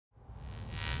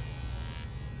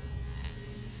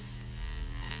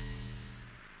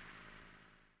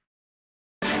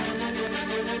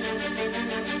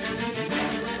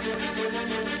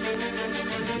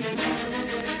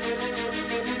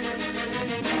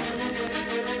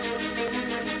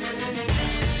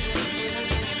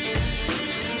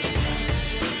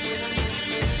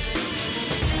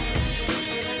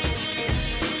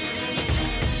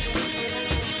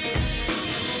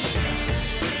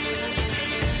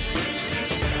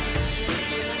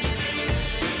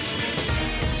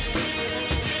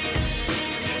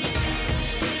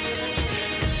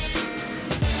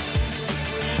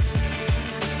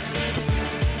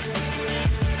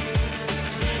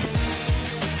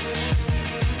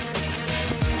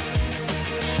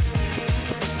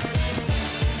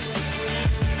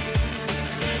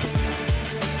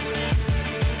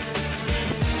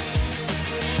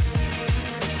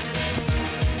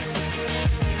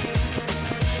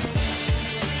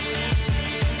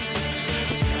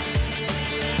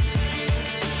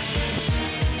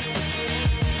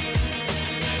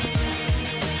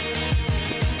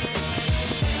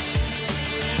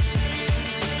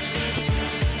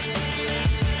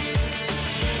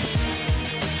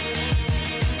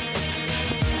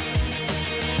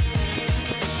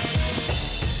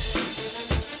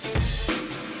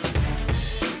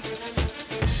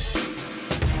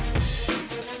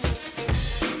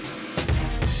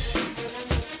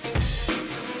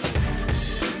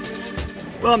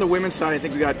Well, on the women's side, I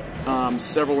think we got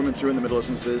several women through in the middle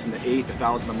distances, in the 8, the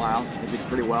 1,000, the mile. I think we did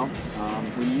pretty well.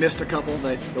 We missed a couple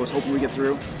that I was hoping we'd get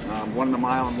through. One in the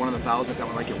mile and one in the 1,000. I thought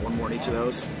we might get one more in each of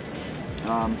those.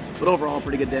 But overall,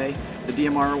 pretty good day. The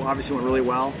DMR obviously went really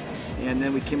well, and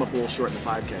then we came up a little short in the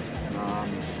 5K.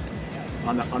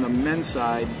 On the men's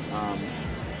side,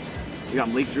 we got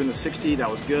Malik through in the 60. That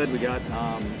was good. We got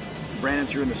Brandon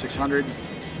through in the 600.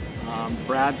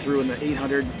 Brad through in the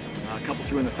 800. A couple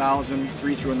through in the 1,000.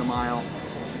 3 through in the mile.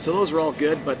 So those were all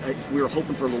good, but we were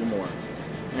hoping for a little more.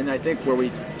 And I think where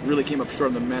we really came up short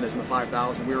on the men is in the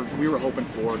 5,000. We were hoping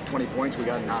for 20 points. We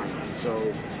got 9.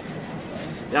 So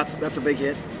that's a big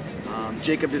hit.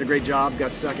 Jacob did a great job.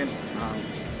 Got second.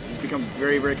 He's become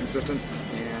very, very consistent,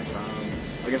 and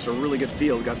I guess a really good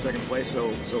field. Got second place.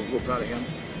 So real proud of him.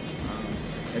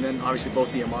 And then obviously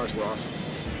both DMRs were awesome.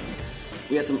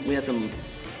 We had some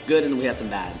good and we had some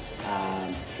bad.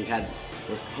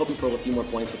 We're hoping for a few more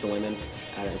points with the women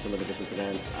in some of the distance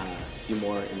events, a few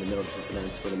more in the middle distance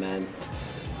events for the men.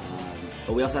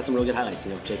 But we also had some really good highlights.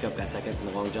 You know, Jacob got second in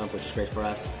the long jump, which is great for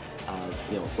us.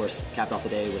 You know, of course, capped off the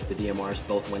day with the DMRs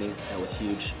both winning. That was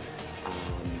huge.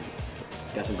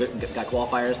 Got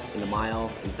qualifiers in the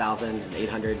mile, in 1,000, and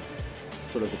 800.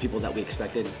 Sort of the people that we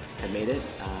expected had made it.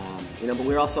 You know, but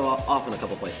we were also off in a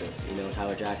couple places. You know,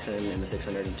 Tyler Jackson in the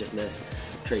 600 he just missed.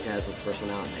 Trey Taz was the first one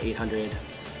out in the 800.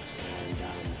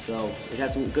 And so we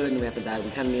had some good and we had some bad. We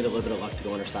kind of need a little bit of luck to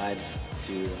go on our side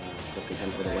to sort of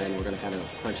contend for the win. We're going to kind of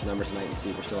crunch the numbers tonight and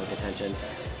see if we're still in contention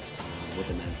with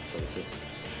the men. So we'll see.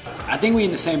 I think we're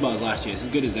in the same boat as last year. It's as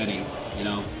good as any. You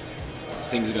know,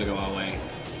 things are going to go our way.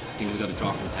 Things are going to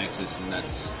drop from Texas, and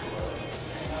that's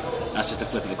just a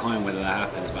flip of the coin whether that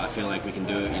happens, but I feel like we can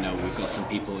do it. You know, we've got some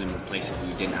people in places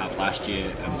we didn't have last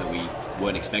year that we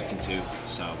weren't expecting to,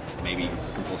 so maybe we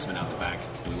can pull something out of the bag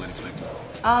that we weren't expecting.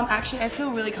 Actually, I feel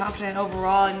really confident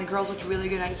overall, and the girls looked really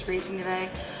good ice racing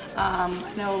today.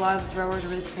 I know a lot of the throwers are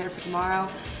really prepared for tomorrow,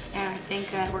 and I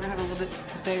think that we're going to have a little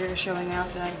bit bigger showing out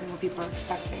than I think what people are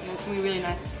expecting, and it's going to be really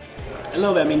nice. A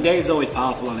little bit. I mean, Dave's always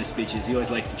powerful on his speeches. He always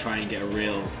likes to try and get a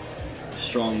real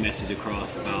strong message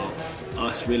across about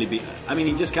us really I mean,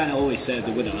 he just kind of always says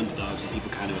that we're the underdogs and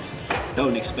people kind of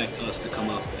don't expect us to come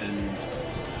up and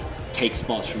take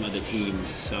spots from other teams.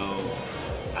 So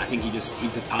I think he's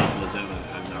just powerful as ever,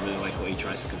 and I really like what he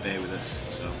tries to convey with us.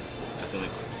 So I feel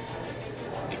like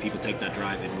if people take that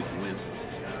drive in, we can win.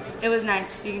 It was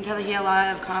nice. You can tell that he had a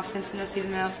lot of confidence in us, even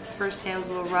though the first day was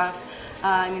a little rough.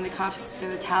 I mean, the confidence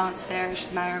there, the talent's there. It's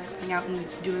just a matter of going out and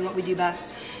doing what we do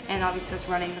best. And obviously that's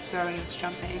running, that's throwing, that's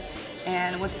jumping.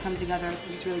 And once it comes together, I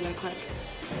think it's really going to click.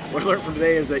 What I learned from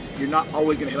today is that you're not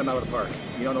always going to hit them out of the park.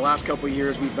 You know, in the last couple of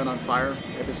years, we've been on fire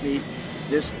at this meet.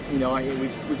 This, you know,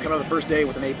 we've come out of the first day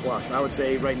with an A+. I would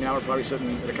say right now we're probably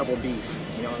sitting at a couple of Bs,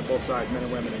 you know, on both sides, men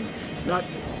and women. And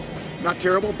not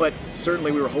terrible, but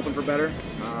certainly we were hoping for better.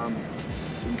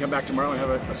 We can come back tomorrow and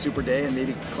have a super day and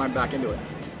maybe climb back into it.